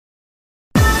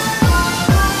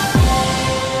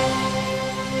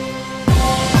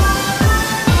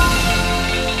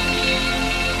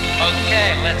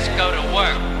let's go to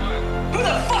work. Who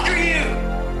the fuck are you?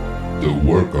 The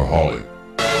Workaholic.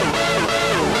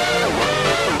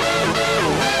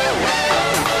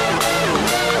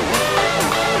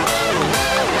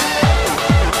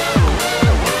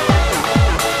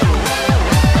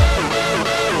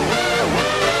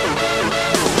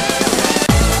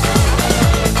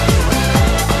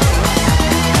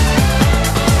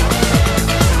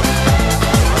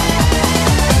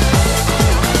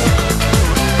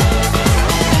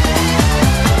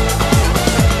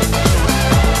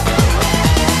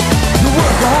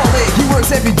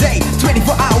 Every day,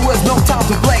 24 hours, no time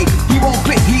to play. He won't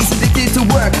quit, he's addicted to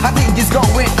work. I think he's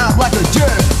going out like a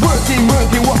jerk. Working,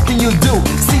 what can you do?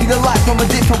 See the life from a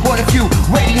different point of view.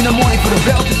 Waiting in the morning for the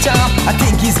bell to chime. I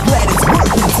think he's glad it's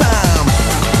working time.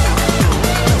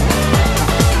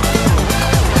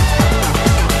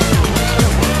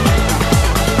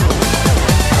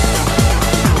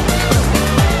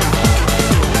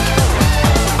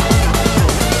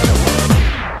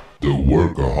 The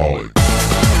Workaholic.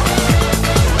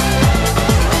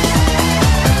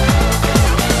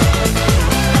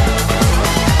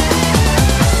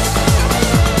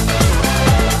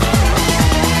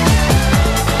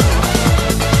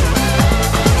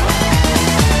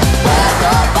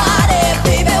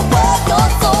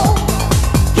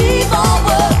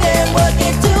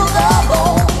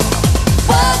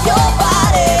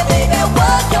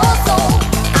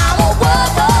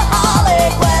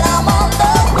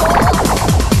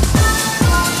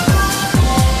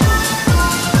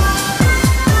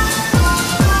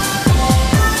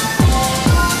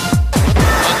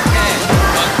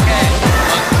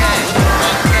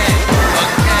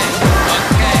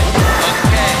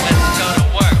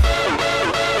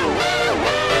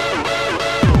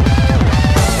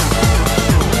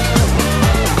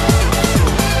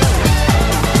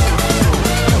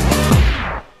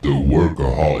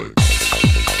 Workaholic.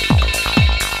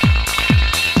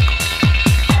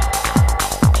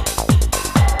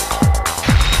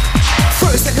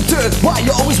 First, second, third, why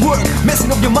you always work?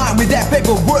 Messing up your mind with that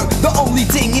paperwork. The only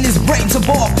thing in his brain's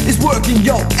above is working,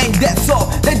 yo, ain't that so?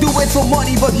 They do it for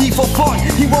money, but he for fun.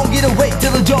 He won't get away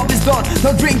till the job is done.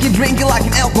 Not drinking like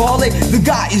an alcoholic. The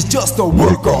guy is just a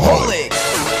workaholic.